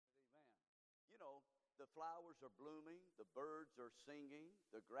flowers are blooming, the birds are singing,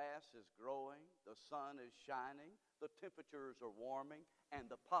 the grass is growing, the sun is shining, the temperatures are warming, and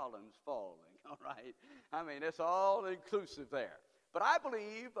the pollen's falling, all right? I mean, it's all inclusive there. But I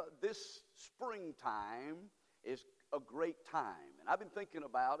believe this springtime is a great time, and I've been thinking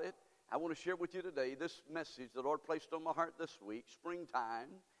about it. I want to share with you today this message the Lord placed on my heart this week. Springtime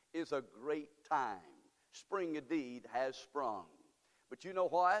is a great time. Spring indeed has sprung. But you know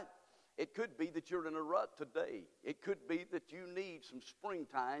what? It could be that you're in a rut today. It could be that you need some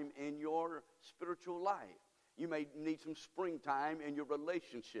springtime in your spiritual life. You may need some springtime in your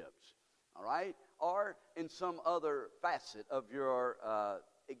relationships, all right? Or in some other facet of your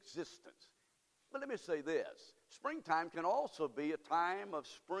existence. But let me say this. Springtime can also be a time of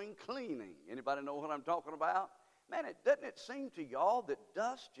spring cleaning. Anybody know what I'm talking about? Man, doesn't it seem to y'all that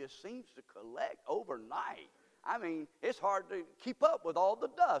dust just seems to collect overnight? I mean, it's hard to keep up with all the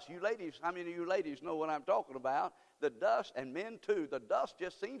dust. You ladies, how many of you ladies know what I'm talking about? The dust, and men too, the dust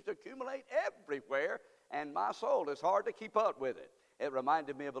just seems to accumulate everywhere, and my soul, it's hard to keep up with it. It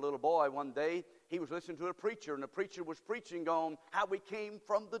reminded me of a little boy one day. He was listening to a preacher, and the preacher was preaching on how we came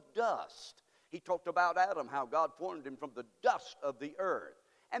from the dust. He talked about Adam, how God formed him from the dust of the earth.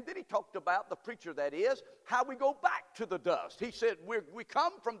 And then he talked about, the preacher that is, how we go back to the dust. He said, we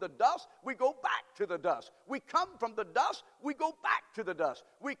come from the dust, we go back to the dust. We come from the dust, we go back to the dust.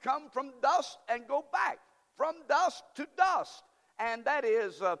 We come from dust and go back. From dust to dust. And that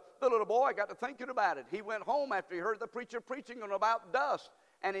is, the little boy got to thinking about it. He went home after he heard the preacher preaching on about dust.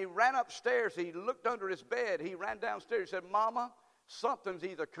 And he ran upstairs, he looked under his bed, he ran downstairs, he said, Mama, something's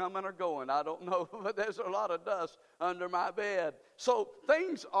either coming or going. I don't know, but there's a lot of dust under my bed. So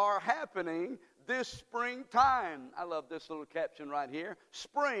things are happening this springtime. I love this little caption right here.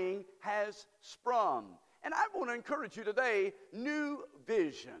 Spring has sprung. And I want to encourage you today, new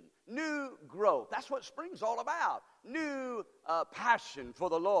vision, new growth. That's what spring's all about. New passion for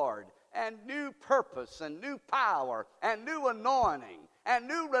the Lord, and new purpose, and new power, and new anointing, and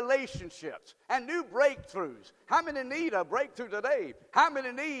new relationships, and new breakthroughs. How many need a breakthrough today? How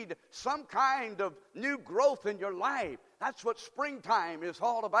many need some kind of new growth in your life? That's what springtime is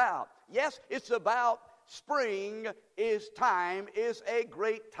all about. Yes, it's about spring is a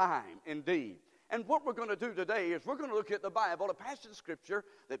great time indeed. And what we're going to do today is we're going to look at the Bible, a passage of Scripture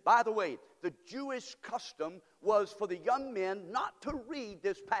that, by the way, the Jewish custom was for the young men not to read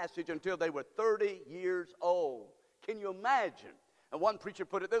this passage until they were 30 years old. Can you imagine? And one preacher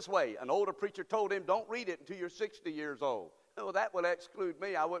put it this way. An older preacher told him, don't read it until you're 60 years old. Well, that would exclude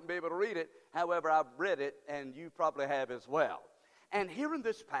me. I wouldn't be able to read it. However, I've read it, and you probably have as well. And here in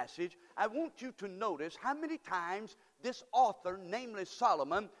this passage, I want you to notice how many times this author, namely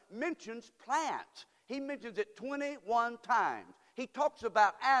Solomon, mentions plants. He mentions it 21 times. He talks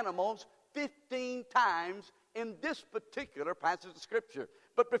about animals 15 times in this particular passage of Scripture.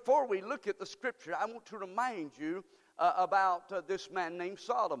 But before we look at the Scripture, I want to remind you about this man named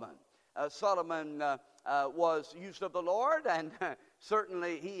Solomon. Solomon was used of the Lord, and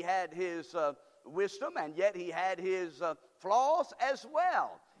certainly he had his wisdom, and yet he had his flaws as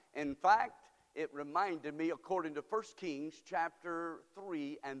well. In fact, it reminded me, according to 1 Kings chapter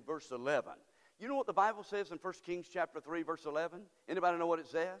 3 and verse 11. You know what the Bible says in 1 Kings chapter 3, verse 11? Anybody know what it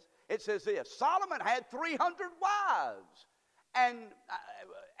says? It says this: Solomon had 300 wives and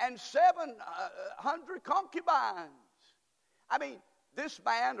 700 concubines. I mean, this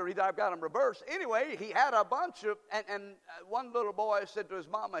man, or either I've got them reversed. Anyway, he had a bunch of, and one little boy said to his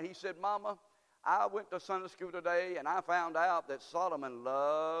mama, he said, Mama, I went to Sunday school today, and I found out that Solomon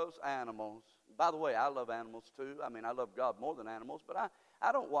loves animals. By the way, I love animals too. I mean, I love God more than animals, but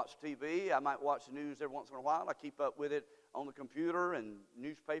I don't watch TV. I might watch the news every once in a while. I keep up with it on the computer and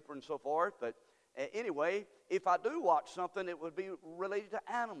newspaper and so forth. But anyway, if I do watch something, it would be related to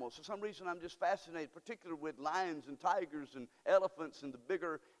animals. For some reason, I'm just fascinated, particularly with lions and tigers and elephants and the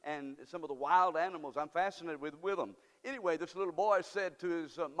bigger and some of the wild animals. I'm fascinated with them. Anyway, this little boy said to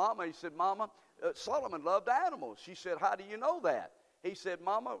his mama, he said, Mama, Solomon loved animals. She said, how do you know that? He said,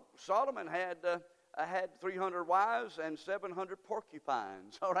 Mama, Solomon had 300 wives and 700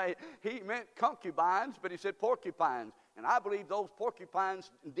 porcupines. All right, he meant concubines, but he said porcupines. And I believe those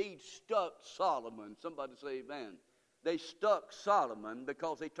porcupines indeed stuck Solomon. Somebody say amen. They stuck Solomon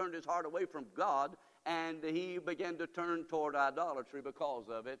because he turned his heart away from God, and he began to turn toward idolatry because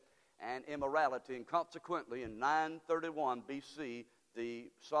of it and immorality. And consequently, in 931 B.C.,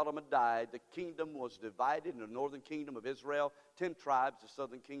 Solomon died. The kingdom was divided in the northern kingdom of Israel, 10 tribes, the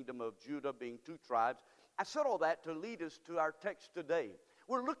southern kingdom of Judah being 2 tribes. I said all that to lead us to our text today.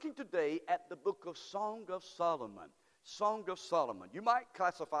 We're looking today at the book of Song of Solomon. Song of Solomon. You might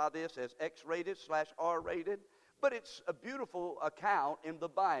classify this as X-rated / R-rated, but it's a beautiful account in the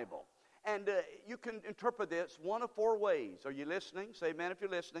Bible. And you can interpret this one of 4 ways. Are you listening? Say amen if you're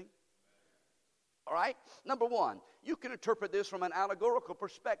listening. All right? Number 1, you can interpret this from an allegorical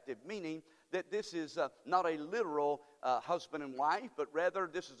perspective, meaning that this is not a literal husband and wife, but rather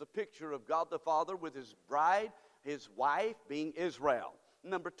this is a picture of God the Father with his bride, his wife being Israel.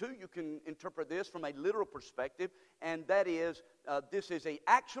 Number 2, you can interpret this from a literal perspective, and that is this is an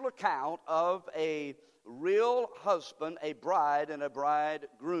actual account of a real husband, a bride, and a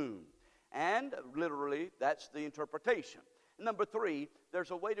bridegroom. And literally, that's the interpretation. Number 3,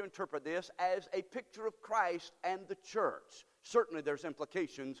 there's a way to interpret this as a picture of Christ and the church. Certainly there's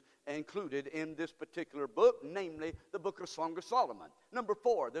implications included in this particular book, namely the book of Song of Solomon. Number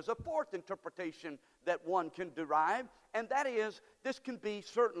 4, there's a 4th interpretation that one can derive, and that is this can be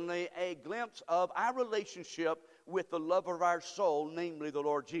certainly a glimpse of our relationship with the lover of our soul, namely the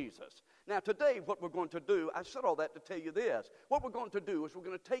Lord Jesus. Now today what we're going to do, I said all that to tell you this. What we're going to do is we're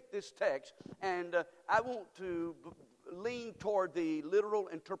going to take this text, and I want to lean toward the literal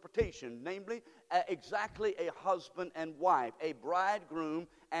interpretation, namely exactly a husband and wife, a bridegroom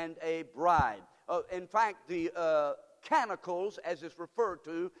and a bride. In fact, the canticles, as it's referred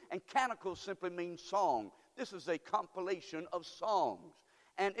to, and canticles simply means song. This is a compilation of songs.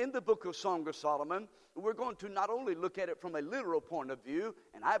 And in the book of Song of Solomon, we're going to not only look at it from a literal point of view,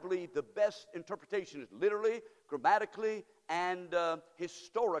 and I believe the best interpretation is literally, grammatically, and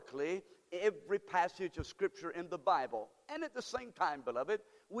historically, every passage of Scripture in the Bible. And at the same time, beloved,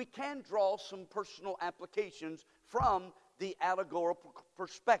 we can draw some personal applications from the allegorical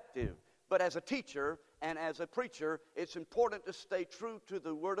perspective. But as a teacher and as a preacher, it's important to stay true to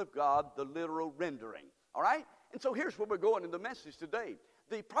the Word of God, the literal rendering. All right? And so here's where we're going in the message today.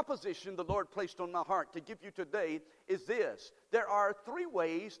 The proposition the Lord placed on my heart to give you today is this. There are 3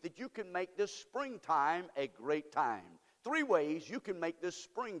 ways that you can make this springtime a great time. 3 ways you can make this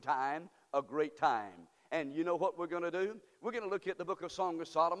springtime a great time. And you know what we're going to do? We're going to look at the book of Song of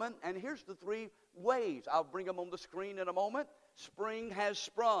Solomon, and here's the 3 ways. I'll bring them on the screen in a moment. Spring has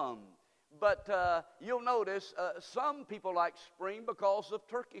sprung. But you'll notice some people like spring because of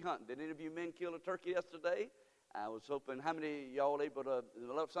turkey hunting. Did any of you men kill a turkey yesterday? I was hoping, how many of y'all able to,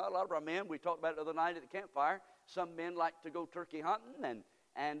 a lot of our men, we talked about it the other night at the campfire, some men like to go turkey hunting,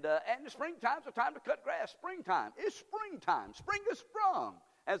 and the springtime's a time to cut grass. Springtime. It's springtime. Spring has sprung.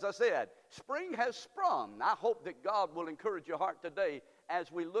 As I said, spring has sprung. I hope that God will encourage your heart today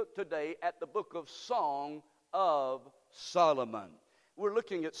as we look today at the book of Song of Solomon. We're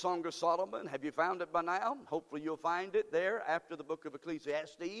looking at Song of Solomon. Have you found it by now? Hopefully you'll find it there after the book of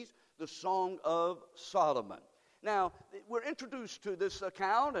Ecclesiastes, the Song of Solomon. Now, we're introduced to this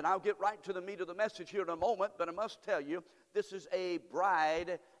account, and I'll get right to the meat of the message here in a moment, but I must tell you, this is a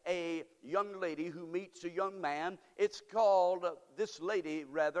bride, a young lady who meets a young man. It's called, this lady,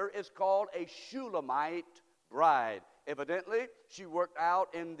 rather, is called a Shulamite bride. Evidently, she worked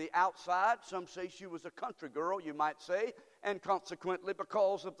out in the outside. Some say she was a country girl, you might say, and consequently,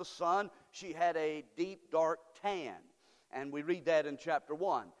 because of the sun, she had a deep, dark tan. And we read that in chapter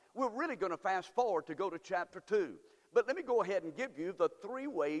 1. We're really going to fast forward to go to chapter 2. But let me go ahead and give you the 3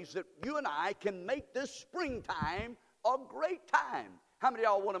 ways that you and I can make this springtime a great time. How many of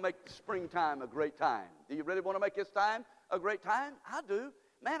y'all want to make the springtime a great time? Do you really want to make this time a great time? I do.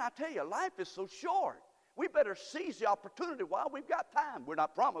 Man, I tell you, life is so short. We better seize the opportunity while we've got time. We're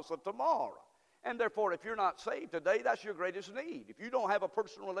not promised of tomorrow. And therefore, if you're not saved today, that's your greatest need. If you don't have a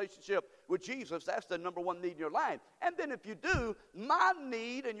personal relationship with Jesus, that's the number 1 need in your life. And then if you do, my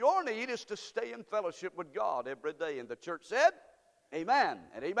need and your need is to stay in fellowship with God every day. And the church said, amen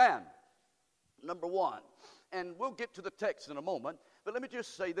and amen. Number 1. And we'll get to the text in a moment, but let me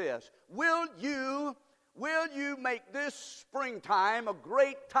just say this. Will you make this springtime a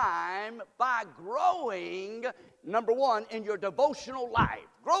great time by growing, number 1, in your devotional life?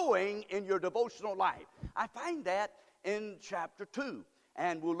 Growing in your devotional life. I find that in chapter 2,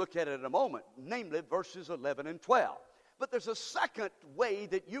 and we'll look at it in a moment, namely verses 11 and 12. But there's a second way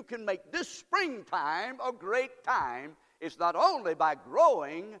that you can make this springtime a great time. It's not only by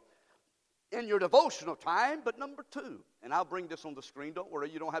growing in your devotional time, but number 2, and I'll bring this on the screen, don't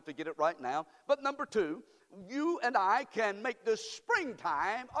worry, you don't have to get it right now, but number 2, you and I can make this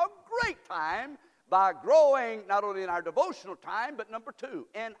springtime a great time by growing not only in our devotional time, but number 2,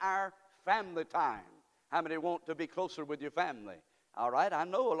 in our family time. How many want to be closer with your family? All right, I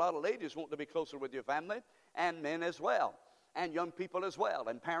know a lot of ladies want to be closer with your family, and men as well, and young people as well,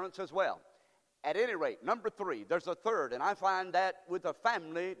 and parents as well. At any rate, number 3, there's a third, and I find that with a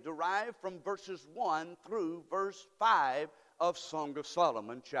family derived from verses 1 through verse 5 of Song of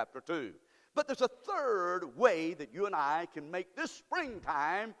Solomon, chapter 2. But there's a third way that you and I can make this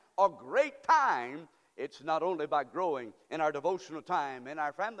springtime a great time. It's not only by growing in our devotional time, in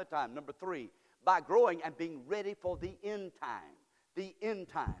our family time, number 3, by growing and being ready for the end time. The end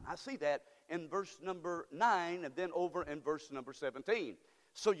time. I see that in verse number 9 and then over in verse number 17.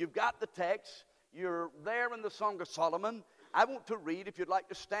 So you've got the text. You're there in the Song of Solomon. I want to read. If you'd like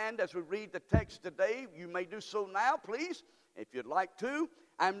to stand as we read the text today, you may do so now, please. If you'd like to.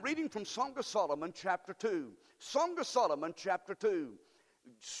 I'm reading from Song of Solomon, chapter 2. Song of Solomon, chapter 2.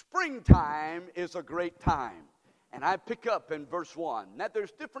 Springtime is a great time. And I pick up in verse 1. Now,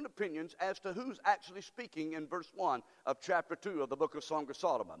 there's different opinions as to who's actually speaking in verse 1 of chapter 2 of the book of Song of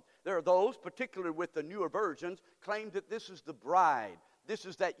Solomon. There are those, particularly with the newer versions, claim that this is the bride. This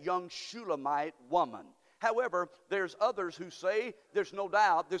is that young Shulamite woman. However, there's others who say there's no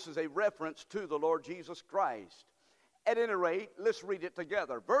doubt this is a reference to the Lord Jesus Christ. At any rate, let's read it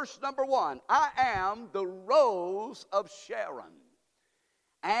together. Verse number 1, I am the rose of Sharon,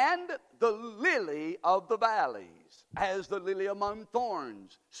 and the lily of the valleys. As the lily among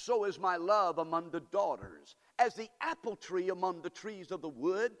thorns, so is my love among the daughters. As the apple tree among the trees of the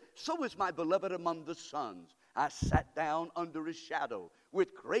wood, so is my beloved among the sons. I sat down under his shadow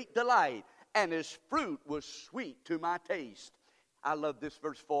with great delight, and his fruit was sweet to my taste. I love this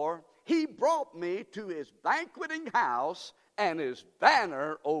verse 4. He brought me to his banqueting house, and his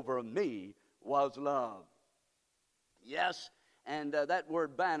banner over me was love. Yes, and that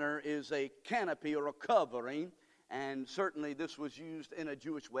word banner is a canopy or a covering, and certainly this was used in a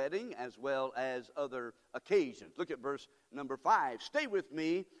Jewish wedding as well as other occasions. Look at verse number 5. Stay with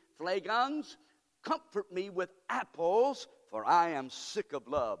me, flagons. Comfort me with apples, for I am sick of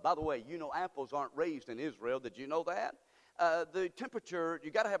love. By the way, you know apples aren't raised in Israel. Did you know that? The temperature,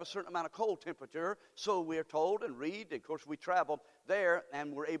 you got to have a certain amount of cold temperature, so we're told and read. Of course, we travel there,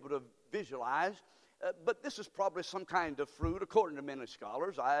 and we're able to visualize. But this is probably some kind of fruit, according to many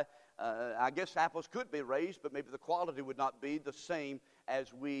scholars. I guess apples could be raised, but maybe the quality would not be the same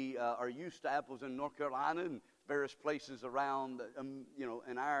as we are used to apples in North Carolina and various places around,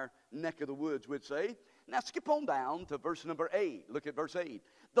 in our neck of the woods, we'd say. Now skip on down to verse number 8. Look at verse 8.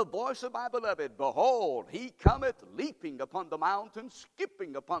 The voice of my beloved, behold, he cometh leaping upon the mountains,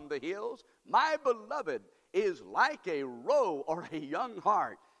 skipping upon the hills. My beloved is like a roe or a young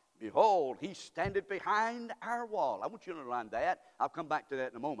hart. Behold, he standeth behind our wall. I want you to underline that. I'll come back to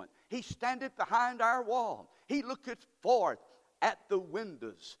that in a moment. He standeth behind our wall. He looketh forth at the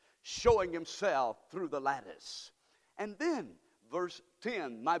windows, showing himself through the lattice. And then, verse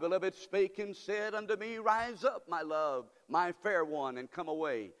 10, my beloved spake and said unto me, rise up, my love, my fair one, and come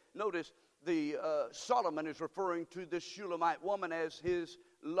away. Notice the Solomon is referring to this Shulamite woman as his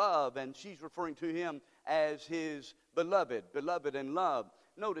love, and she's referring to him as his beloved in love.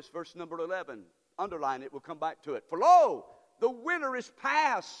 Notice verse number 11. Underline it. We'll come back to it. For lo, the winter is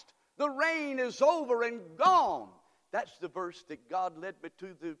past. The rain is over and gone. That's the verse that God led me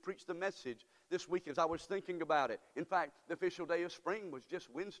to preach the message this week as I was thinking about it. In fact, the official day of spring was just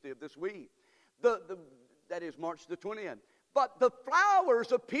Wednesday of this week. That is March the 20th. But the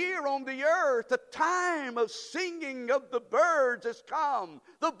flowers appear on the earth. The time of singing of the birds has come.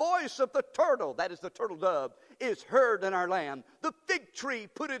 The voice of the turtle, that is the turtle dove, is heard in our land. The fig tree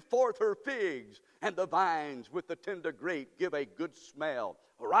putteth forth her figs, and the vines with the tender grape give a good smell.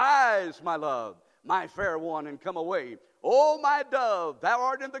 Arise, my love, my fair one, and come away. O my dove, thou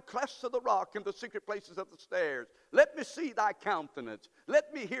art in the clefts of the rock, in the secret places of the stairs. Let me see thy countenance.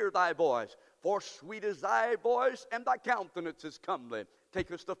 Let me hear thy voice. For sweet is thy voice, and thy countenance is comely.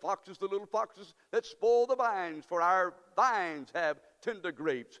 Take us the foxes, the little foxes that spoil the vines, for our vines have tender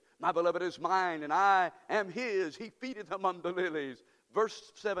grapes. My beloved is mine, and I am his. He feedeth among the lilies.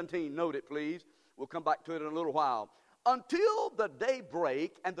 Verse 17, note it, please. We'll come back to it in a little while. Until the day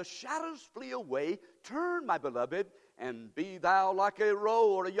break, and the shadows flee away, turn, my beloved, and be thou like a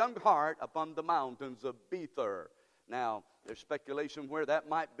roe or a young hart upon the mountains of Bether. Now, there's speculation where that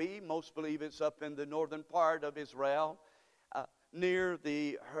might be. Most believe it's up in the northern part of Israel, near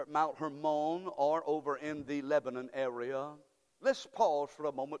the Mount Hermon, or over in the Lebanon area. Let's pause for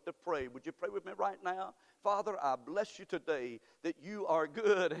a moment to pray. Would you pray with me right now? Father, I bless you today that you are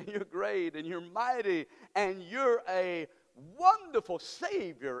good and you're great and you're mighty and you're a wonderful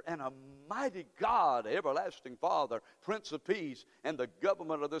Savior and a mighty God, everlasting Father, Prince of Peace, and the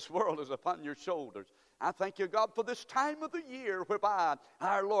government of this world is upon your shoulders. I thank you, God, for this time of the year whereby,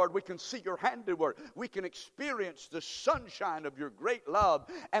 our Lord, we can see your handiwork. We can experience the sunshine of your great love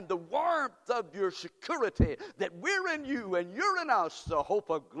and the warmth of your security that we're in you and you're in us, the hope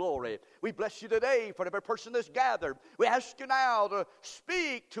of glory. We bless you today for every person that's gathered. We ask you now to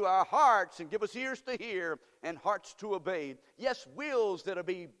speak to our hearts and give us ears to hear and hearts to obey. Yes, wills that are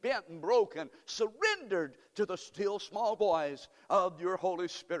be bent and broken, surrendered to the still small voice of your Holy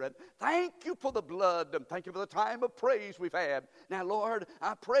Spirit. Thank you for the blood and thank you for the time of praise we've had. Now, Lord,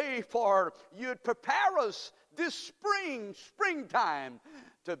 I pray for you to prepare us this springtime,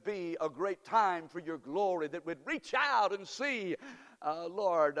 to be a great time for your glory, that we'd reach out and see,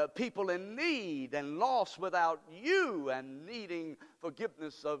 Lord, people in need and lost without you and needing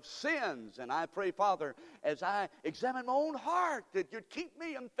forgiveness of sins. And I pray, Father, as I examine my own heart, that you'd keep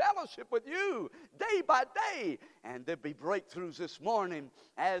me in fellowship with you day by day. And there'd be breakthroughs this morning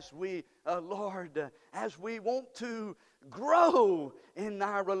as we, Lord, as we want to grow in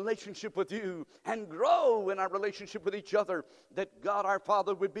our relationship with you and grow in our relationship with each other, that God our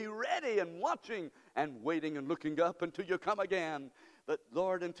Father would be ready and watching and waiting and looking up until you come again. But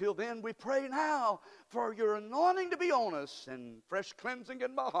Lord, until then, we pray now for your anointing to be on us and fresh cleansing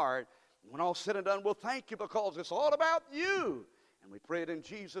in my heart. When all said and done, we'll thank you because it's all about you. And we pray it in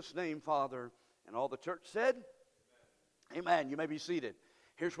Jesus' name, Father. And all the church said, Amen. You may be seated.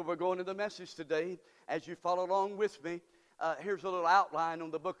 Here's where we're going to the message today. As you follow along with me, here's a little outline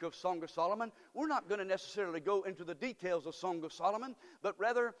on the book of Song of Solomon. We're not going to necessarily go into the details of Song of Solomon, but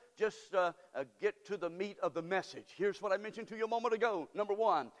rather just get to the meat of the message. Here's what I mentioned to you a moment ago. Number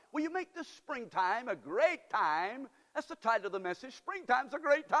one, will you make this springtime a great time? That's the title of the message. Springtime's a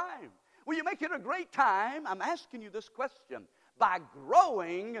great time. Will you make it a great time? I'm asking you this question. By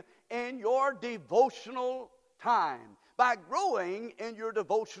growing in your devotional time. By growing in your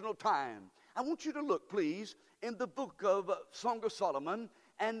devotional time. I want you to look, please, in the book of Song of Solomon,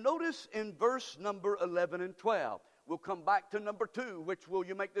 and notice in verse number 11 and 12. We'll come back to number 2, which will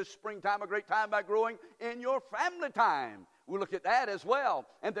you make this springtime a great time by growing in your family time. We'll look at that as well.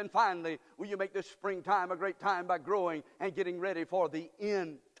 And then finally, will you make this springtime a great time by growing and getting ready for the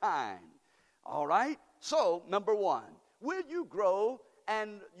end time? All right? So, number 1, will you grow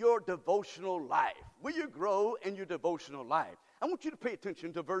in your devotional life? Will you grow in your devotional life? I want you to pay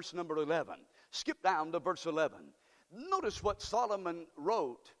attention to verse number 11. Skip down to verse 11. Notice what Solomon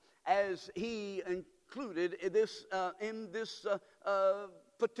wrote as he included in this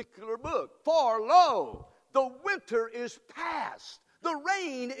particular book. For lo, the winter is past, the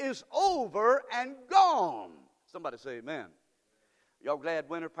rain is over and gone. Somebody say amen. Y'all glad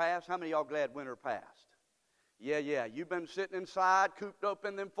winter passed? How many of y'all glad winter passed? Yeah. You've been sitting inside, cooped up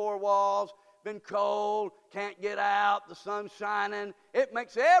in them 4 walls, been cold, can't get out, the sun's shining. It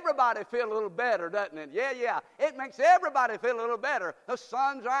makes everybody feel a little better, doesn't it? Yeah. It makes everybody feel a little better. The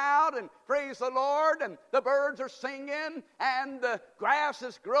sun's out, and praise the Lord, and the birds are singing, and the grass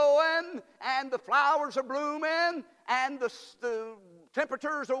is growing, and the flowers are blooming, and the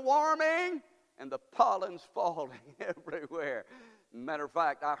temperatures are warming, and the pollen's falling everywhere. Matter of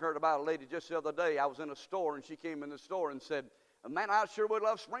fact, I heard about a lady just the other day. I was in a store, and she came in the store and said, man, I sure would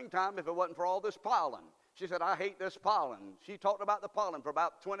love springtime if it wasn't for all this pollen. She said, I hate this pollen. She talked about the pollen for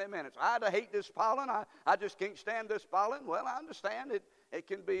about 20 minutes. I hate this pollen. I just can't stand this pollen. Well, I understand it. It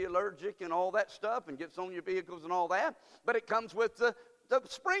can be allergic and all that stuff and gets on your vehicles and all that. But it comes with the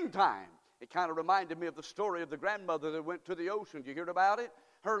springtime. It kind of reminded me of the story of the grandmother that went to the ocean. Did you hear about it?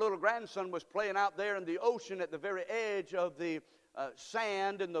 Her little grandson was playing out there in the ocean at the very edge of the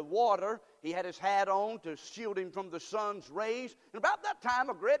sand and the water. He had his hat on to shield him from the sun's rays. And about that time,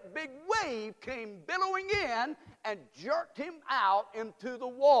 a great big wave came billowing in and jerked him out into the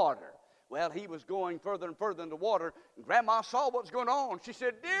water. Well, he was going further and further in the water, and Grandma saw what was going on. She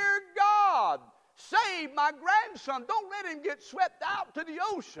said, Dear God, save my grandson. Don't let him get swept out to the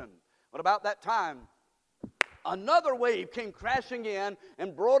ocean. But about that time, another wave came crashing in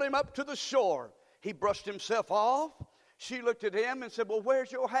and brought him up to the shore. He brushed himself off. She looked at him and said, well,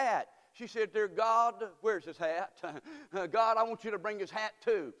 where's your hat? She said, dear God, where's his hat? God, I want you to bring his hat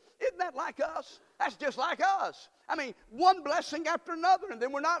too. Isn't that like us? That's just like us. I mean, one blessing after another, and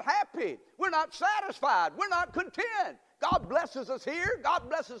then we're not happy. We're not satisfied. We're not content. God blesses us here. God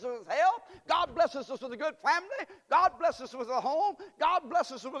blesses us with health. God blesses us with a good family. God blesses us with a home. God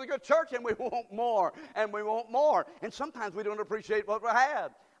blesses us with a good church, and we want more, and we want more. And sometimes we don't appreciate what we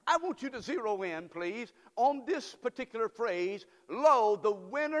have. I want you to zero in, please, on this particular phrase, lo, the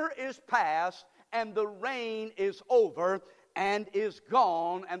winter is past, and the rain is over, and is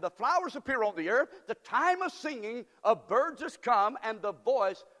gone, and the flowers appear on the earth. The time of singing of birds has come, and the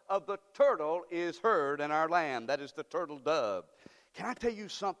voice of the turtle is heard in our land. That is the turtle dove. Can I tell you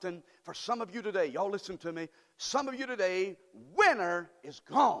something? For some of you today, y'all listen to me. Some of you today, winter is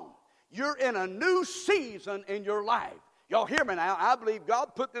gone. You're in a new season in your life. Y'all hear me now. I believe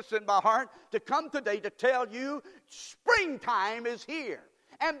God put this in my heart to come today to tell you springtime is here.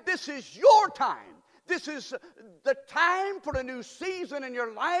 And this is your time. This is the time for a new season in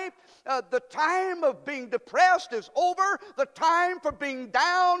your life. The time of being depressed is over. The time for being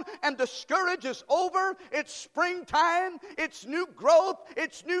down and discouraged is over. It's springtime. It's new growth.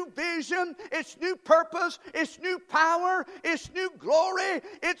 It's new vision. It's new purpose. It's new power. It's new glory.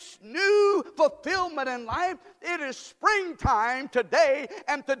 It's new fulfillment in life. It is springtime today.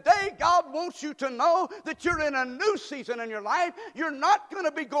 And today God wants you to know that you're in a new season in your life. You're not going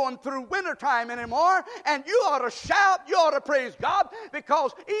to be going through wintertime anymore. And you ought to shout, you ought to praise God,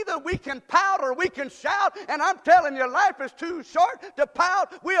 because either we can pout or we can shout. And I'm telling you, life is too short to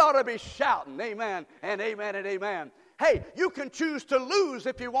pout. We ought to be shouting. Amen and amen and amen. Hey, you can choose to lose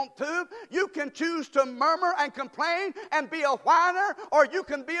if you want to. You can choose to murmur and complain and be a whiner, or you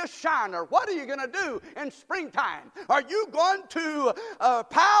can be a shiner. What are you going to do in springtime? Are you going to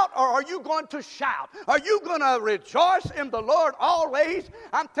pout, or are you going to shout? Are you going to rejoice in the Lord always?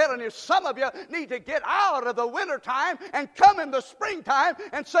 I'm telling you, some of you need to get out of the wintertime and come in the springtime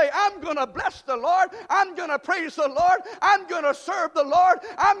and say, I'm going to bless the Lord. I'm going to praise the Lord. I'm going to serve the Lord.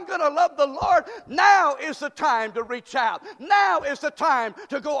 I'm going to love the Lord. Now is the time to reach out. Now is the time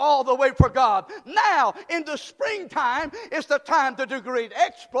to go all the way for God. Now, in the springtime, is the time to do great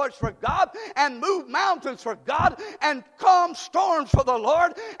exploits for God and move mountains for God and calm storms for the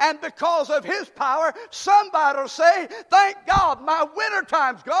Lord. And because of His power, somebody will say, thank God, my winter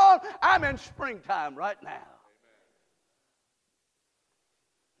time's gone. I'm in springtime right now.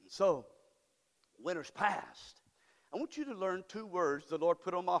 And so, winter's past. I want you to learn two words the Lord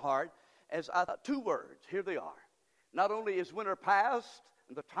put on my heart as I thought. Two words. Here they are. Not only is winter past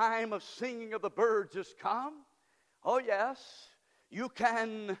and the time of singing of the birds has come, oh yes, you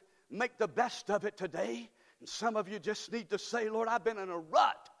can make the best of it today. And some of you just need to say, Lord, I've been in a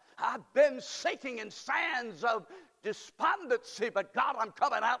rut. I've been sinking in sands of despondency, but God, I'm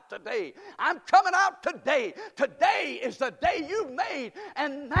coming out today. I'm coming out today. Today is the day you made,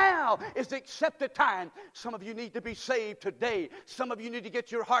 and now is the accepted time. Some of you need to be saved today. Some of you need to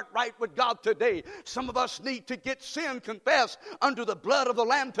get your heart right with God today. Some of us need to get sin confessed under the blood of the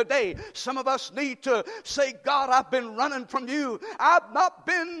Lamb today. Some of us need to say, God, I've been running from you. I've not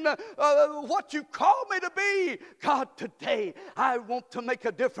been what you called me to be. God, today I want to make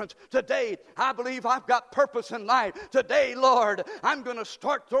a difference. Today I believe I've got purpose in life. Today, Lord, I'm going to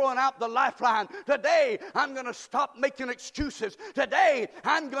start throwing out the lifeline. Today, I'm going to stop making excuses. Today,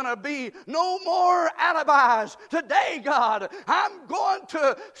 I'm going to be no more alibis. Today, God, I'm going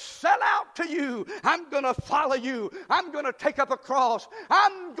to sell out to you. I'm going to follow you. I'm going to take up a cross.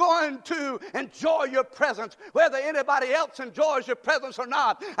 I'm going to enjoy your presence, whether anybody else enjoys your presence or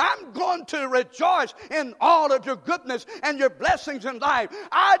not. I'm going to rejoice in all of your goodness and your blessings in life.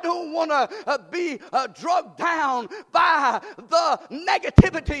 I don't want to be drugged down by the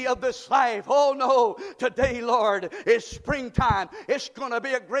negativity of this life. Oh no, today, Lord, is springtime. It's going to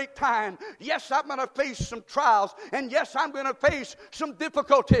be a great time. Yes, I'm going to face some trials, and yes, I'm going to face some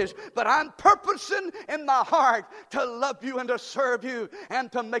difficulties, but I'm purposing in my heart to love you and to serve you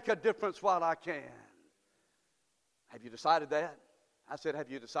and to make a difference while I can. Have you decided that? I said, have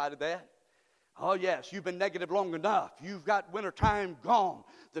you decided that? Oh yes, you've been negative long enough. You've got winter time gone.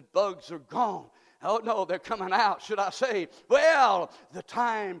 The bugs are gone. Oh, no, they're coming out, should I say. Well, the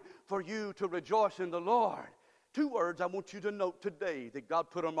time for you to rejoice in the Lord. Two words I want you to note today that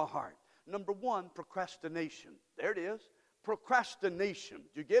God put on my heart. Number one, procrastination. There it is. Procrastination.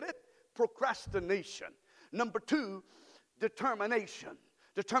 Do you get it? Procrastination. Number two, determination.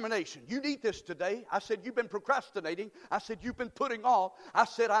 Determination. You need this today. I said, you've been procrastinating. I said, you've been putting off. I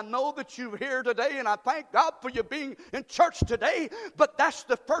said, I know that you're here today, and I thank God for you being in church today, but that's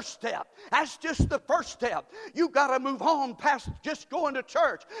the first step. That's just the first step. You got to move on past just going to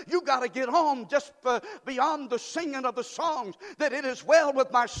church. You got to get on just beyond the singing of the songs that it is well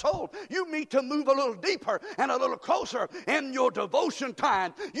with my soul. You need to move a little deeper and a little closer in your devotion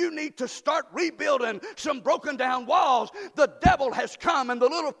time. You need to start rebuilding some broken down walls. The devil has come and the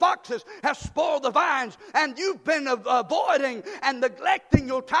little foxes have spoiled the vines, and you've been avoiding and neglecting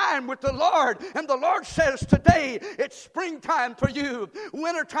your time with the Lord. And the Lord says today, it's springtime for you.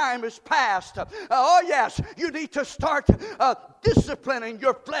 Wintertime is past. Oh yes, you need to start disciplining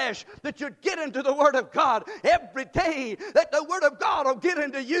your flesh, that you get into the Word of God every day, that the Word of God will get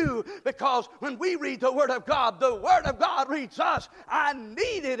into you, because when we read the Word of God reads us. I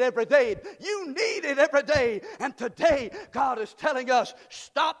need it every day. You need it every day. And today, God is telling us,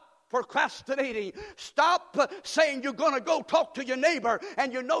 stop procrastinating. Stop saying you're going to go talk to your neighbor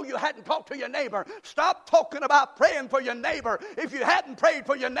and you know you hadn't talked to your neighbor. Stop talking about praying for your neighbor if you hadn't prayed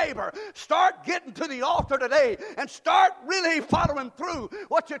for your neighbor. Start getting to the altar today and start really following through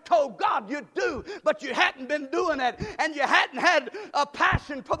what you told God you'd do, but you hadn't been doing it, and you hadn't had a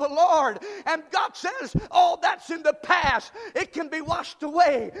passion for the Lord. And God says, oh, that's in the past. It can be washed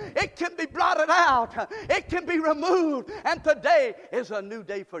away. It can be blotted out. It can be removed. And today is a new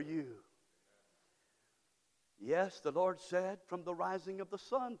day for you. Yes, the Lord said, from the rising of the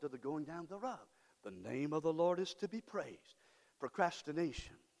sun to the going down thereof, the name of the Lord is to be praised.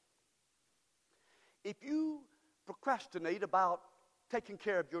 Procrastination. If you procrastinate about taking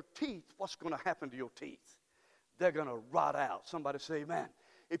care of your teeth, what's going to happen to your teeth? They're going to rot out. Somebody say amen.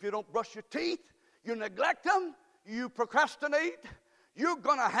 If you don't brush your teeth, you neglect them, you procrastinate, you're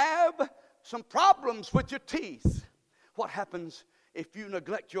going to have some problems with your teeth. What happens if you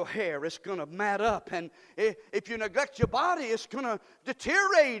neglect your hair? It's going to mat up. And if you neglect your body, it's going to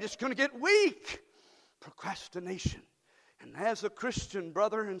deteriorate. It's going to get weak. Procrastination. And as a Christian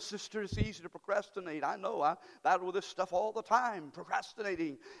brother and sister, it's easy to procrastinate. I know I battle with this stuff all the time,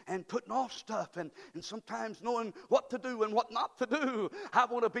 procrastinating and putting off stuff and sometimes knowing what to do and what not to do. I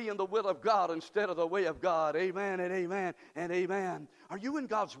want to be in the will of God instead of the way of God. Amen and amen and amen. Are you in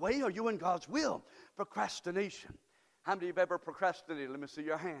God's way? Are you in God's will? Procrastination. How many of you have ever procrastinated? Let me see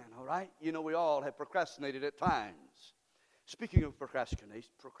your hand, all right? You know we all have procrastinated at times. Speaking of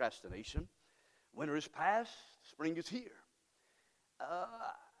procrastination, winter is past, spring is here.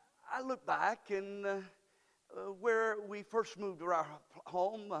 I look back and where we first moved to our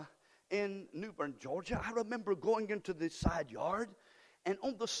home in New Bern, Georgia. I remember going into the side yard, and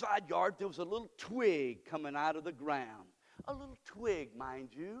on the side yard there was a little twig coming out of the ground. A little twig, mind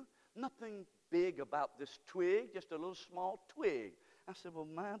you. Nothing big about this twig, just a little small twig. I said, well,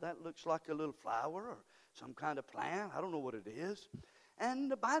 man, that looks like a little flower or some kind of plant. I don't know what it is.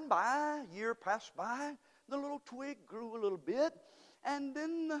 And by and by, a year passed by, the little twig grew a little bit. And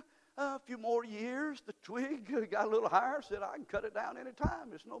then a few more years, the twig got a little higher. Said, I can cut it down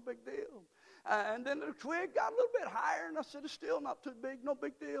anytime. It's no big deal. And then the twig got a little bit higher, and I said, it's still not too big, no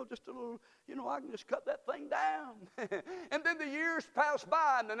big deal, just a little, I can just cut that thing down. And then the years passed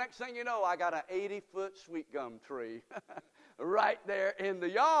by, and the next thing you know, I got an 80-foot sweet gum tree right there in the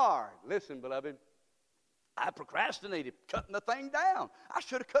yard. Listen, beloved, I procrastinated cutting the thing down. I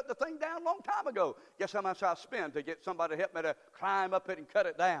should have cut the thing down a long time ago. Guess how much I spent to get somebody to help me to climb up it and cut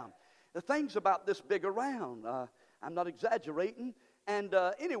it down. The thing's about this big around. I'm not exaggerating. And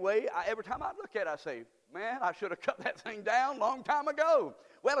anyway, every time I look at it, I say, man, I should have cut that thing down a long time ago.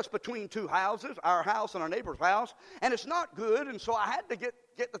 Well, it's between two houses, our house and our neighbor's house, and it's not good, and so I had to get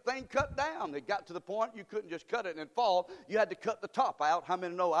the thing cut down. It got to the point you couldn't just cut it and fall. You had to cut the top out. How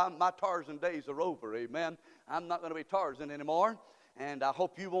many know my Tarzan days are over, amen? I'm not going to be Tarzan anymore, and I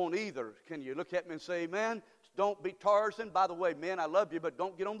hope you won't either. Can you look at me and say, amen? Don't be Tarzan. By the way, men, I love you, but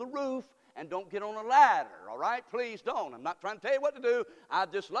don't get on the roof. And don't get on a ladder, all right? Please don't. I'm not trying to tell you what to do. I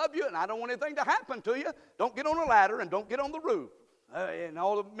just love you, and I don't want anything to happen to you. Don't get on a ladder, and don't get on the roof. And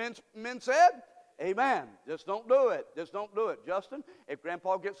all the men said, amen. Just don't do it. Just don't do it. Justin, if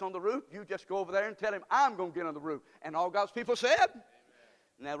Grandpa gets on the roof, you just go over there and tell him, I'm going to get on the roof. And all God's people said. Amen.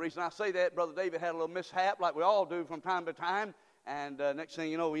 Now, the reason I say that, Brother David had a little mishap like we all do from time to time. And next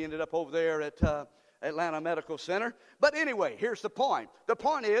thing you know, we ended up over there at Atlanta Medical Center. But anyway, here's the point. The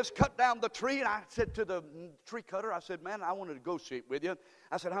point is, cut down the tree, and I said to the tree cutter, I said, man, I want to negotiate with you.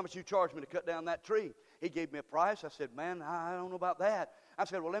 I said, how much you charge me to cut down that tree? He gave me a price. I said, man, I don't know about that. I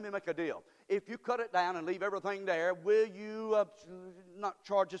said, well, let me make a deal. If you cut it down and leave everything there, will you not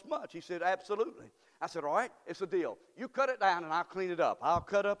charge as much? He said, absolutely. I said, all right, it's a deal. You cut it down and I'll clean it up. I'll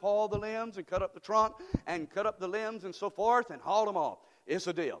cut up all the limbs and cut up the trunk and cut up the limbs and so forth and haul them off. It's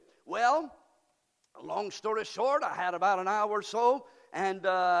a deal. Well, long story short, I had about an hour or so and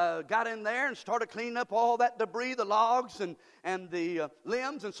got in there and started cleaning up all that debris, the logs and the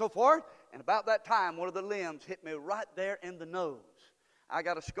limbs and so forth. And about that time, one of the limbs hit me right there in the nose. I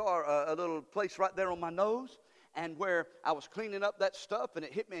got a scar, a little place right there on my nose, and where I was cleaning up that stuff, and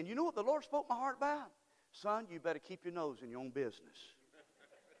it hit me. And you know what the Lord spoke my heart about? Son, you better keep your nose in your own business.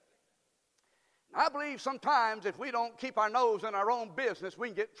 I believe sometimes if we don't keep our nose in our own business, we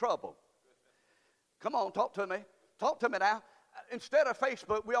can get in trouble. Come on, talk to me. Talk to me now. Instead of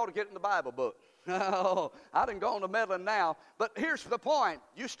Facebook, we ought to get in the Bible book. Oh, I done gone to meddling now. But here's the point.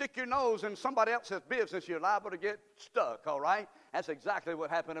 You stick your nose in somebody else's business, you're liable to get stuck, all right? That's exactly what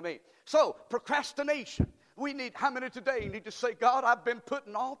happened to me. So, procrastination. We need, how many today need to say, God, I've been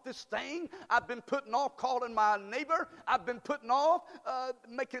putting off this thing. I've been putting off calling my neighbor. I've been putting off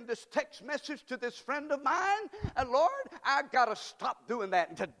making this text message to this friend of mine. And Lord, I've got to stop doing that.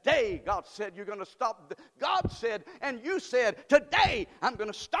 And today, God said, you're going to stop. God said, and you said, today, I'm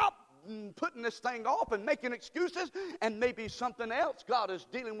going to stop putting this thing off and making excuses, and maybe something else God is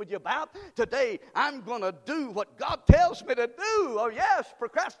dealing with you about. Today, I'm going to do what God tells me to do. Oh, yes,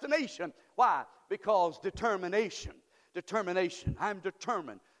 procrastination. Why? Because determination. I'm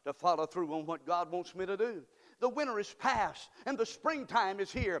determined to follow through on what God wants me to do. The winter is past, and the springtime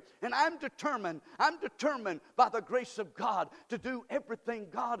is here, and I'm determined by the grace of God to do everything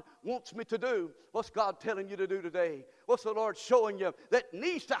God wants me to do. What's God telling you to do today? What's the Lord showing you that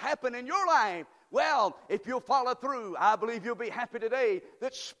needs to happen in your life? Well, if you'll follow through, I believe you'll be happy today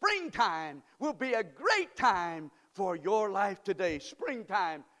that springtime will be a great time for your life today.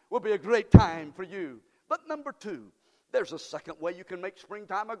 Springtime will be a great time for you. But number two, there's a second way you can make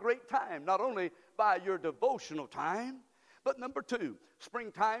springtime a great time. Not only by your devotional time, but number two,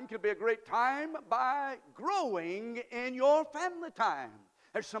 springtime can be a great time by growing in your family time.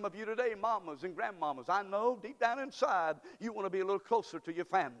 There's some of you today, mamas and grandmamas. I know deep down inside you want to be a little closer to your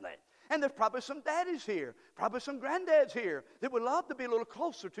family. And there's probably some daddies here, probably some granddads here that would love to be a little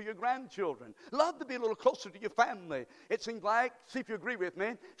closer to your grandchildren, love to be a little closer to your family. It seems like, see if you agree with me,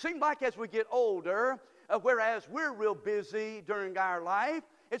 it seems like as we get older, whereas we're real busy during our life,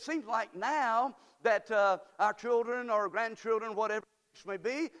 it seems like now that our children or grandchildren, whatever it may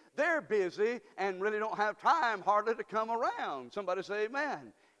be, they're busy and really don't have time hardly to come around. Somebody say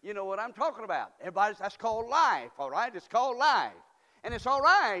amen. You know what I'm talking about. That's called life, all right? It's called life. And it's all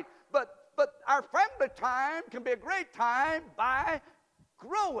right, but our family time can be a great time by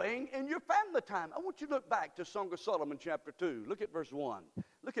growing in your family time. I want you to look back to Song of Solomon chapter 2. Look at verse 1.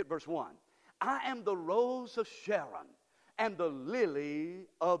 Look at verse 1. I am the rose of Sharon and the lily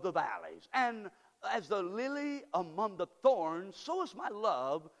of the valleys. And as the lily among the thorns, so is my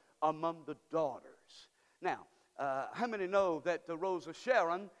love among the daughters. Now, how many know that the rose of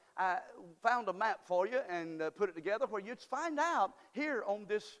Sharon, I found a map for you and put it together where you'd find out here on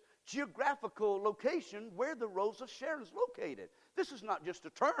this geographical location where the rose of Sharon is located. This is not just a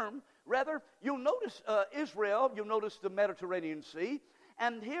term. Rather, you'll notice Israel, you'll notice the Mediterranean Sea,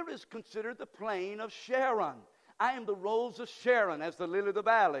 and here is considered the plain of Sharon. I am the rose of Sharon, as the lily of the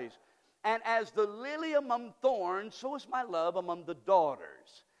valleys. And as the lily among thorns, so is my love among the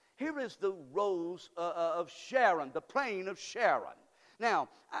daughters. Here is the rose of Sharon, the plain of Sharon. Now,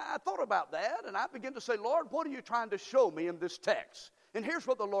 I thought about that, and I began to say, Lord, what are you trying to show me in this text? And here's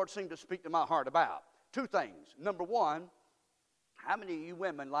what the Lord seemed to speak to my heart about. Two things. Number one, how many of you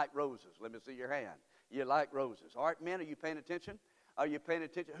women like roses? Let me see your hand. You like roses. All right, men, are you paying attention? Are you paying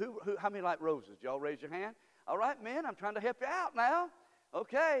attention? How many like roses? Y'all raise your hand. All right, men, I'm trying to help you out now.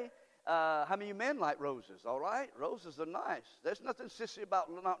 Okay. How many of you men like roses? All right. Roses are nice. There's nothing sissy about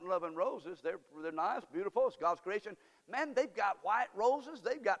not loving roses. They're nice, beautiful. It's God's creation. Man, they've got white roses.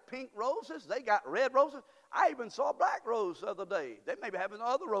 They've got pink roses. They got red roses. I even saw a black rose the other day. They may be having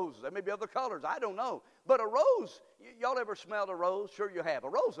other roses. They may be other colors. I don't know. But a rose, y'all ever smelled a rose? Sure you have. A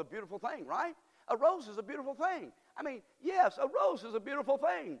rose is a beautiful thing, right? A rose is a beautiful thing. I mean, yes, a rose is a beautiful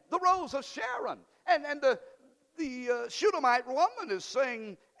thing. The rose of Sharon. And the Shunammite woman is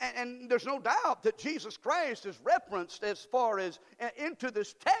saying, and there's no doubt that Jesus Christ is referenced as far as into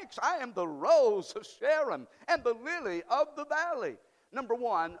this text. I am the rose of Sharon and the lily of the valley. Number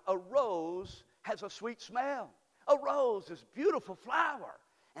one, a rose has a sweet smell. A rose is a beautiful flower.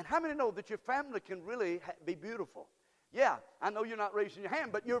 And how many know that your family can really be beautiful? Yeah, I know you're not raising your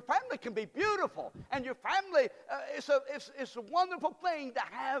hand, but your family can be beautiful. And your family, it's a wonderful thing to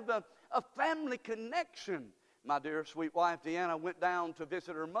have a family connection. My dear sweet wife, Deanna, went down to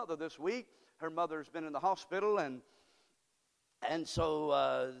visit her mother this week. Her mother's been in the hospital, and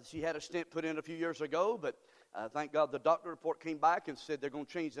so she had a stent put in a few years ago, but thank God the doctor report came back and said they're going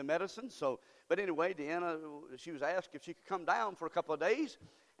to change the medicine. But anyway, Deanna, she was asked if she could come down for a couple of days,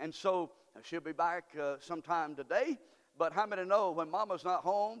 and so she'll be back sometime today. But how many know when mama's not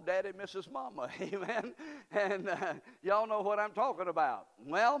home, daddy misses mama? Amen? And y'all know what I'm talking about.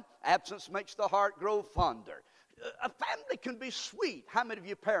 Well, absence makes the heart grow fonder. A family can be sweet. How many of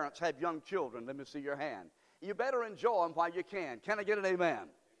you parents have young children? Let me see your hand. You better enjoy them while you can. Can I get an amen?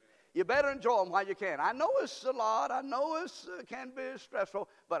 You better enjoy them while you can. I know it's a lot. I know it can be stressful,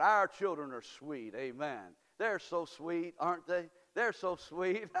 but our children are sweet. Amen. They're so sweet, aren't they? They're so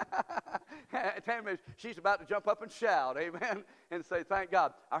sweet. Tammy, she's about to jump up and shout, amen, and say, thank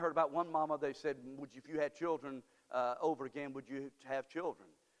God. I heard about one mama, they said, if you had children over again, would you have children?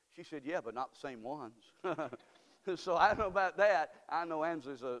 She said, yeah, but not the same ones. So I don't know about that. I know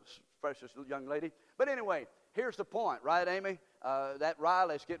Angela's a precious young lady. But anyway, here's the point, right, Amy? That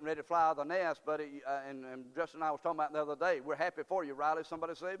Riley's getting ready to fly out of the nest, buddy, and Justin and I was talking about the other day. We're happy for you, Riley.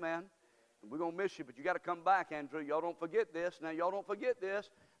 Somebody say amen. We're going to miss you, but you got to come back, Andrew. Y'all don't forget this. Now, y'all don't forget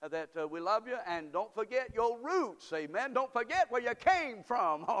this, that we love you, and don't forget your roots, amen. Don't forget where you came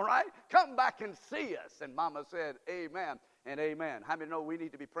from, all right? Come back and see us. And Mama said amen and amen. How many know we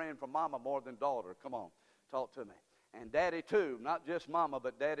need to be praying for Mama more than daughter? Come on, talk to me. And Daddy, too. Not just Mama,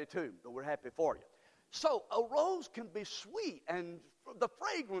 but Daddy, too. But we're happy for you. So a rose can be sweet, and the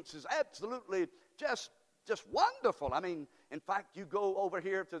fragrance is absolutely just wonderful. I mean, in fact, you go over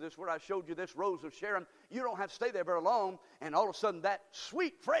here to this where I showed you this rose of Sharon. You don't have to stay there very long, and all of a sudden that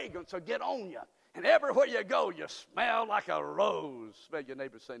sweet fragrance will get on you. And everywhere you go, you smell like a rose. Smell your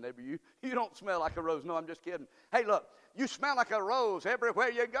neighbor, say, neighbor, you don't smell like a rose. No, I'm just kidding. Hey, look, you smell like a rose everywhere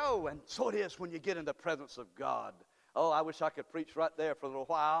you go. And so it is when you get in the presence of God. Oh, I wish I could preach right there for a little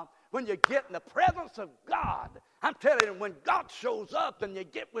while. When you get in the presence of God, I'm telling you, when God shows up and you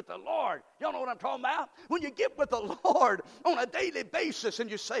get with the Lord, y'all know what I'm talking about? When you get with the Lord on a daily basis and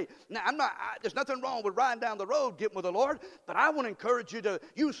you say, now, there's nothing wrong with riding down the road, getting with the Lord, but I want to encourage you to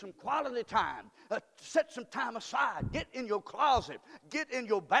use some quality time. Set some time aside. Get in your closet. Get in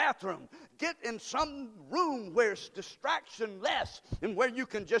your bathroom. Get in some room where it's distraction less and where you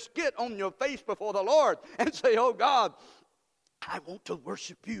can just get on your face before the Lord and say, oh, God, I want to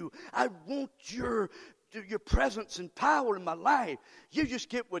worship you. I want your presence and power in my life. You just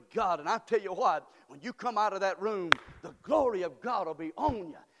get with God. And I tell you what, when you come out of that room, the glory of God will be on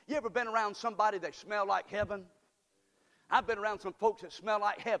you. You ever been around somebody that smell like heaven? I've been around some folks that smell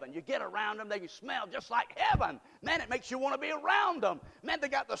like heaven. You get around them, they smell just like heaven. Man, it makes you want to be around them. Man, they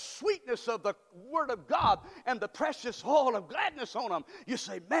got the sweetness of the Word of God and the precious oil of gladness on them. You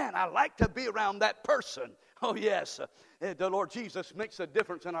say, man, I like to be around that person. Oh, yes, the Lord Jesus makes a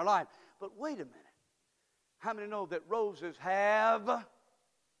difference in our life. But wait a minute. How many know that roses have?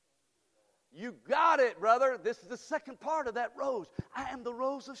 You got it, brother. This is the second part of that rose. I am the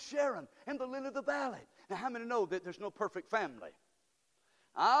rose of Sharon and the lily of the valley. Now, how many know that there's no perfect family?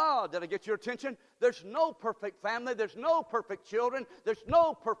 Oh, did I get your attention? There's no perfect family. There's no perfect children. There's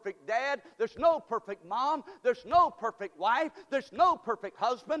no perfect dad. There's no perfect mom. There's no perfect wife. There's no perfect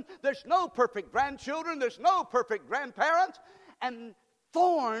husband. There's no perfect grandchildren. There's no perfect grandparents. And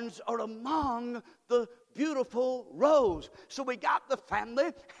thorns are among the beautiful rose. So we got the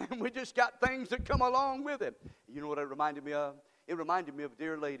family, and we just got things that come along with it. You know what it reminded me of? It reminded me of a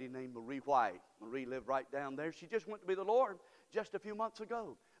dear lady named Marie White. Marie lived right down there. She just went to be the Lord just a few months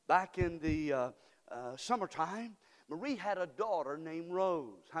ago. Back in the summertime, Marie had a daughter named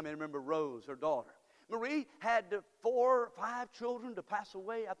Rose. How many remember Rose, her daughter? Marie had 4 or 5 children to pass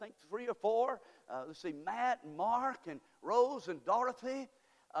away, I think 3 or 4. Matt and Mark and Rose and Dorothy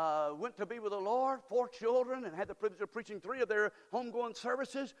went to be with the Lord, 4 children, and had the privilege of preaching 3 of their homegoing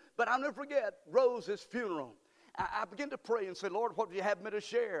services. But I'll never forget Rose's funeral. I began to pray and say, Lord, what do you have me to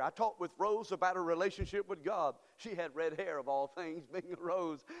share? I talked with Rose about her relationship with God. She had red hair, of all things, being a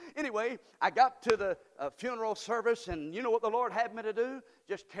Rose. Anyway, I got to the funeral service, and you know what the Lord had me to do?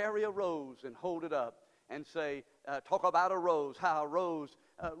 Just carry a rose and hold it up and say, talk about a rose, how a rose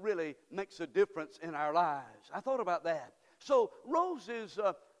really makes a difference in our lives. I thought about that. So roses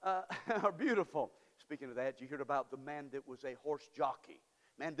are beautiful. Speaking of that, you heard about the man that was a horse jockey.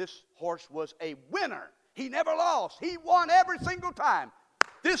 Man, this horse was a winner. He never lost. He won every single time.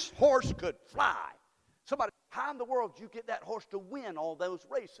 This horse could fly. Somebody, how in the world did you get that horse to win all those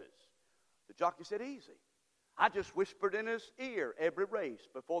races? The jockey said, easy. I just whispered in his ear every race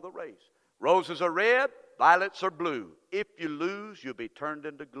before the race. Roses are red, violets are blue. If you lose, you'll be turned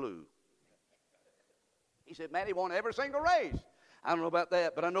into glue. He said, man, he won every single race. I don't know about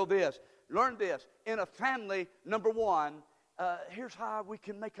that, but I know this. Learn this. In a family, number one, here's how we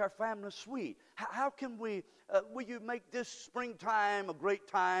can make our family sweet. How can we, will you make this springtime a great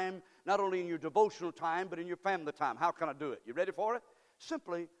time, not only in your devotional time, but in your family time? How can I do it? You ready for it?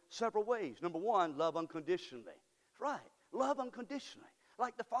 Simply, several ways. Number one, love unconditionally. That's right. Love unconditionally.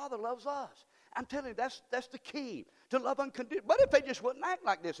 Like the Father loves us. I'm telling you, that's the key, to love unconditionally. But if they just wouldn't act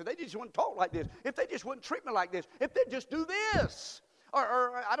like this, if they just wouldn't talk like this, if they just wouldn't treat me like this, if they just do this,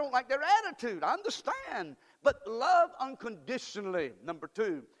 or I don't like their attitude, I understand. But love unconditionally. Number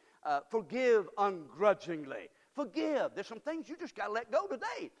two, Forgive ungrudgingly. Forgive. There's some things you just got to let go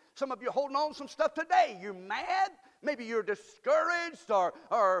today. Some of you are holding on to some stuff today. You're mad. Maybe you're discouraged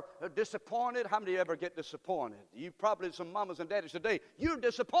or disappointed. How many ever get disappointed? You probably, some mamas and daddies today, you're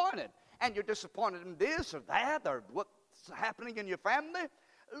disappointed. And you're disappointed in this or that or what's happening in your family.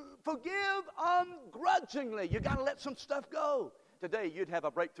 Forgive ungrudgingly. You got to let some stuff go. Today, you'd have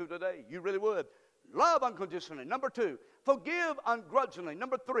a breakthrough today. You really would. Love unconditionally. Number 2, forgive ungrudgingly.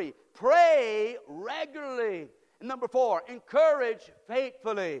 Number 3, pray regularly. Number 4, encourage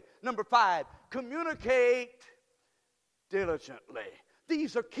faithfully. Number 5, communicate diligently.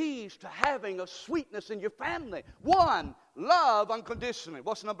 These are keys to having a sweetness in your family. 1, love unconditionally.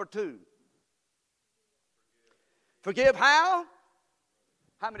 What's number 2? Forgive how?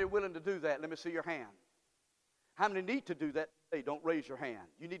 How many are willing to do that? Let me see your hand. How many need to do that today? Don't raise your hand.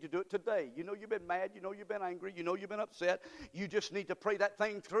 You need to do it today. You know you've been mad. You know you've been angry. You know you've been upset. You just need to pray that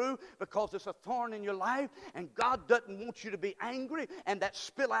thing through because it's a thorn in your life, and God doesn't want you to be angry and that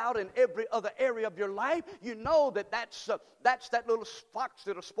spill out in every other area of your life. You know that's that little fox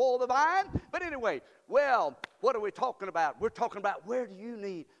that'll spoil the vine. But anyway, well, what are we talking about? We're talking about where do you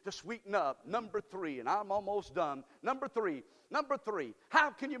need to sweeten up? Number 3, and I'm almost done. Number 3, how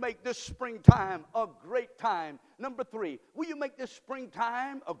can you make this springtime a great time? Number 3, will you make this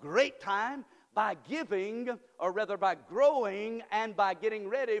springtime a great time? By giving, or rather by growing and by getting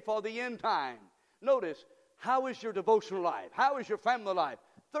ready for the end time. Notice, how is your devotional life? How is your family life?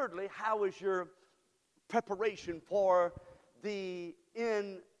 Thirdly, how is your preparation for the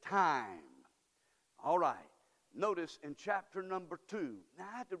end time? All right. Notice in chapter number 2. Now,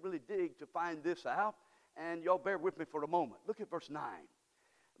 I had to really dig to find this out, and y'all bear with me for a moment. Look at verse 9.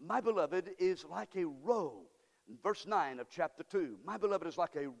 My beloved is like a roe. Verse 9 of chapter 2. My beloved is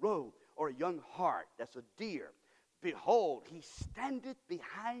like a roe or a young hart. That's a deer. Behold, he standeth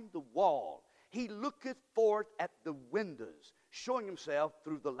behind the wall. He looketh forth at the windows, showing himself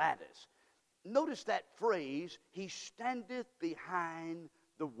through the lattice. Notice that phrase, he standeth behind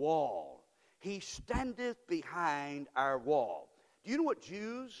the wall. He standeth behind our wall. Do you know what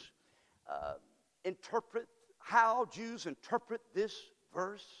Jews how Jews interpret this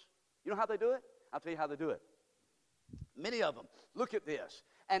verse? You know how they do it? I'll tell you how they do it. Many of them look at this,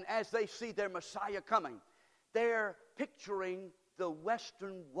 and as they see their Messiah coming, they're picturing the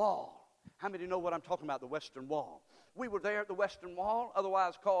Western Wall. How many know what I'm talking about, the Western Wall? We were there at the Western Wall,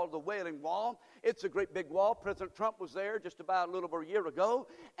 otherwise called the Wailing Wall. It's a great big wall. President Trump was there just about a little over a year ago,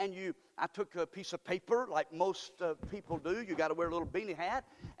 and I took a piece of paper like most people do. You got to wear a little beanie hat,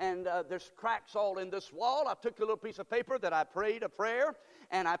 and there's cracks all in this wall. I took a little piece of paper that I prayed a prayer,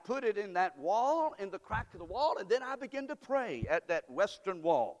 and I put it in that wall, in the crack of the wall, and then I began to pray at that Western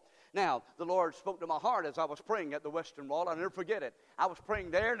Wall. Now, the Lord spoke to my heart as I was praying at the Western Wall. I'll never forget it. I was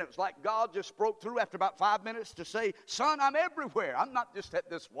praying there, and it was like God just broke through after about 5 minutes to say, son, I'm everywhere. I'm not just at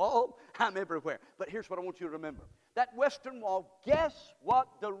this wall. I'm everywhere. But here's what I want you to remember. That Western Wall, guess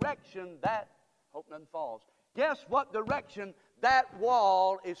what direction that, hope nothing falls, guess what direction that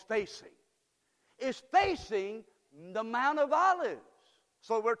wall is facing? It's facing the Mount of Olives.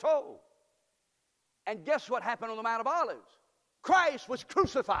 So we're told. And guess what happened on the Mount of Olives? Christ was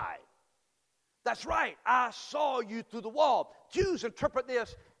crucified. That's right. I saw you through the wall. Jews interpret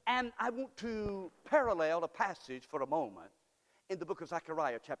this, and I want to parallel a passage for a moment in the book of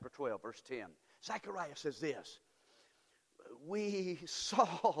Zechariah, chapter 12, verse 10. Zechariah says this, we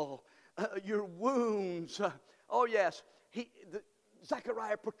saw your wounds. Oh, yes.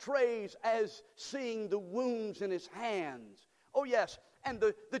 Zechariah portrays as seeing the wounds in his hands. Oh, yes. And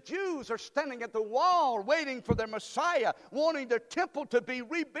the Jews are standing at the wall waiting for their Messiah, wanting their temple to be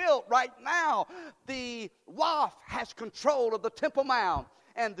rebuilt right now. The Waqf has control of the Temple Mount,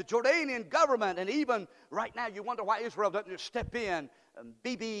 and the Jordanian government, and even right now you wonder why Israel doesn't just step in.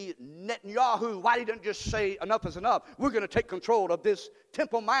 Bibi Netanyahu, why he didn't just say enough is enough. We're going to take control of this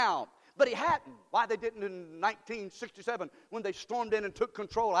Temple Mount. But he hadn't. Why they didn't in 1967 when they stormed in and took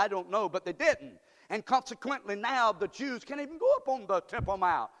control, I don't know, but they didn't. And consequently now the Jews can't even go up on the Temple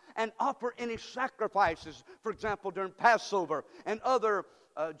Mount and offer any sacrifices, for example, during Passover and other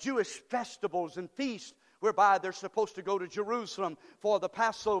Jewish festivals and feasts whereby they're supposed to go to Jerusalem for the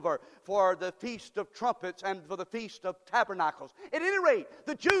Passover, for the Feast of Trumpets, and for the Feast of Tabernacles. At any rate,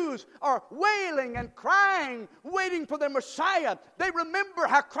 the Jews are wailing and crying, waiting for their Messiah. They remember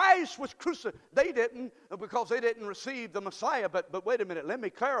how Christ was crucified. They didn't, because they didn't receive the Messiah. But wait a minute, let me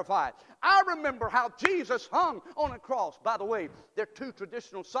clarify. I remember how Jesus hung on a cross. By the way, there are two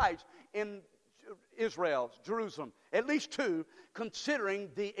traditional sites in Israel, Jerusalem, at least two, considering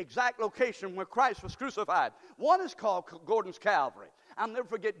the exact location where Christ was crucified. One is called Gordon's Calvary. I'll never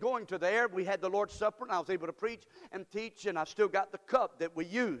forget going to there. We had the Lord's Supper, and I was able to preach and teach, and I still got the cup that we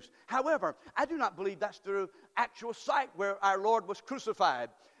used. However, I do not believe that's the actual site where our Lord was crucified.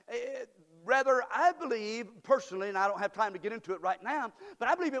 Rather, I believe personally, and I don't have time to get into it right now, but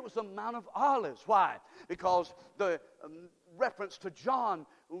I believe it was the Mount of Olives. Why? Because the reference to John,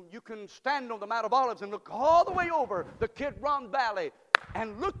 you can stand on the Mount of Olives and look all the way over the Kidron Valley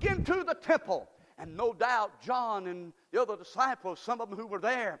and look into the temple. And no doubt John and the other disciples, some of them who were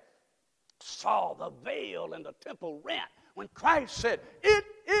there, saw the veil in the temple rent when Christ said, "It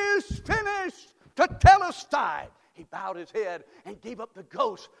is finished," tetelestai. He bowed his head and gave up the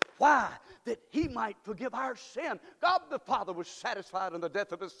ghost. Why? That he might forgive our sin. God the Father was satisfied in the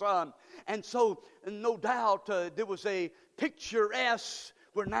death of his Son. And so, no doubt, there was a picturesque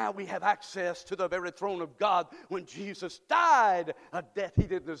where now we have access to the very throne of God when Jesus died a death he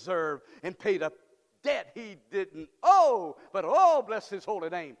didn't deserve and paid a debt he didn't owe. But oh, bless his holy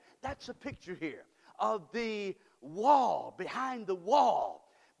name. That's a picture here of the wall, behind the wall.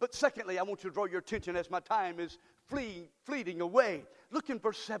 But secondly, I want you to draw your attention as my time is fleeting away. Look in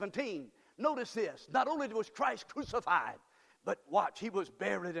verse 17. Notice this. Not only was Christ crucified, but watch, he was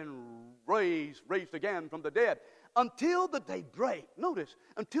buried and raised again from the dead. Until the day break. Notice,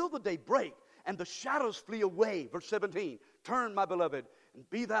 until the day break and the shadows flee away. Verse 17. Turn, my beloved, and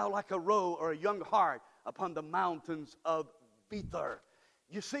be thou like a roe or a young hart upon the mountains of Bether.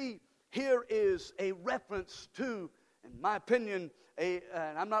 You see, here is a reference to, in my opinion, and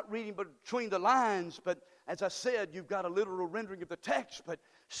I'm not reading between the lines, but as I said, you've got a literal rendering of the text, but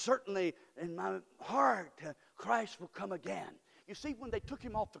certainly in my heart, Christ will come again. You see, when they took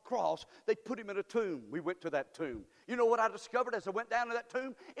him off the cross, they put him in a tomb. We went to that tomb. You know what I discovered as I went down to that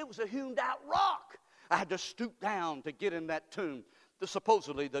tomb? It was a hewn-out rock. I had to stoop down to get in that tomb.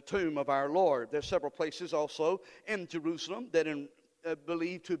 Supposedly the tomb of our Lord. There's several places also in Jerusalem that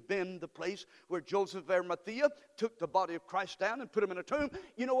believed to have been the place where Joseph of Arimathea took the body of Christ down and put him in a tomb.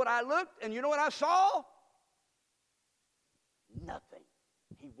 You know what I looked and you know what I saw? Nothing.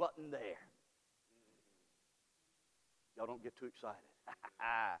 He wasn't there. Y'all don't get too excited.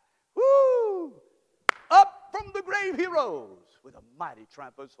 Woo! Up from the grave he rose with a mighty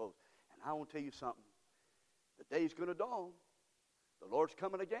triumph of his host. And I want to tell you something. The day's going to dawn. The Lord's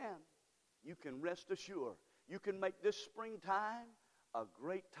coming again. You can rest assured. You can make this springtime a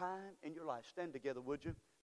great time in your life. Stand together, would you?